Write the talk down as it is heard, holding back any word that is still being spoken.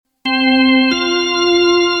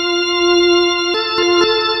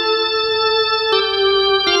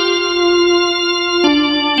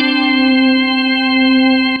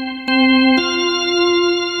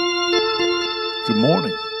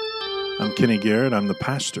Garrett. I'm the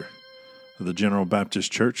pastor of the General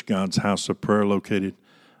Baptist Church, God's House of Prayer, located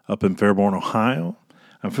up in Fairborn, Ohio.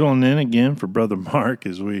 I'm filling in again for Brother Mark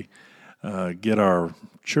as we get our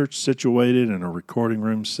church situated and a recording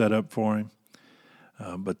room set up for him.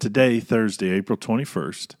 But today, Thursday, April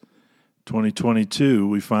 21st, 2022,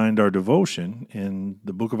 we find our devotion in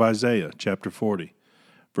the book of Isaiah, chapter 40,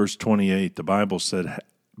 verse 28. The Bible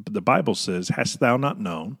says, "Hast thou not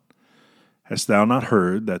known? Hast thou not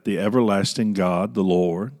heard that the everlasting God, the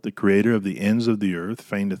Lord, the creator of the ends of the earth,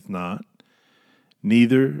 fainteth not,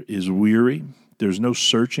 neither is weary? There is no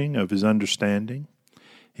searching of his understanding.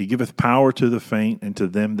 He giveth power to the faint, and to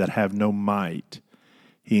them that have no might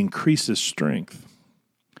he increaseth strength.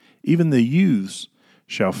 Even the youths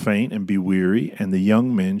shall faint and be weary, and the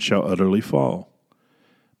young men shall utterly fall.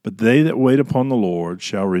 But they that wait upon the Lord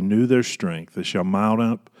shall renew their strength. They shall mount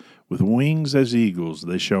up with wings as eagles.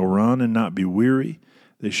 They shall run and not be weary.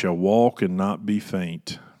 They shall walk and not be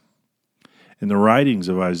faint." In the writings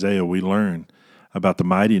of Isaiah, we learn about the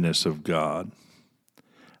mightiness of God.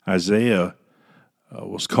 Isaiah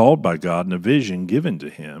was called by God in a vision given to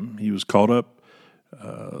him. He was called up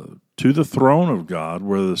to the throne of God,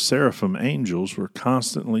 where the seraphim angels were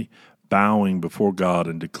constantly bowing before God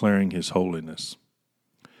and declaring his holiness.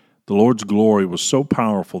 The Lord's glory was so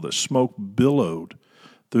powerful that smoke billowed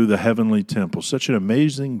through the heavenly temple. Such an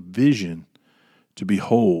amazing vision to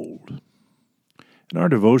behold. In our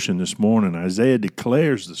devotion this morning, Isaiah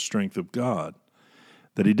declares the strength of God,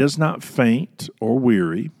 that he does not faint or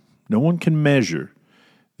weary. No one can measure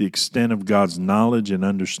the extent of God's knowledge and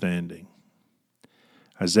understanding.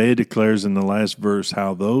 Isaiah declares in the last verse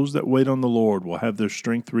how those that wait on the Lord will have their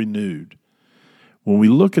strength renewed. When we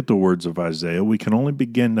look at the words of Isaiah, we can only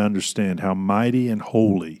begin to understand how mighty and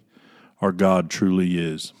holy our God truly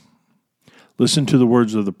is. Listen to the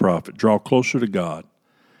words of the prophet. Draw closer to God,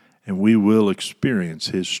 and we will experience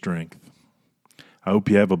his strength. I hope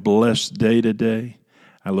you have a blessed day today.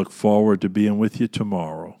 I look forward to being with you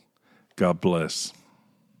tomorrow. God bless.